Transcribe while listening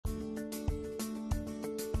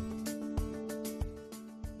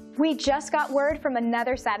We just got word from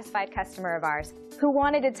another satisfied customer of ours who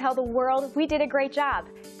wanted to tell the world we did a great job.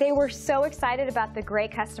 They were so excited about the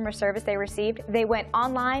great customer service they received, they went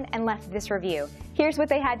online and left this review. Here's what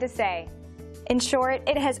they had to say. In short,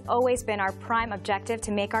 it has always been our prime objective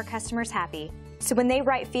to make our customers happy. So when they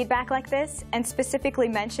write feedback like this and specifically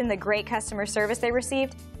mention the great customer service they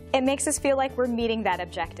received, it makes us feel like we're meeting that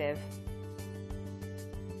objective.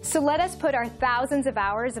 So let us put our thousands of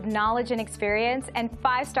hours of knowledge and experience and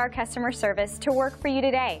 5-star customer service to work for you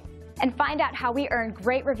today and find out how we earn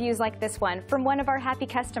great reviews like this one from one of our happy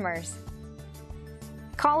customers.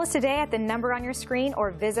 Call us today at the number on your screen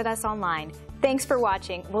or visit us online. Thanks for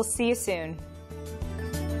watching. We'll see you soon.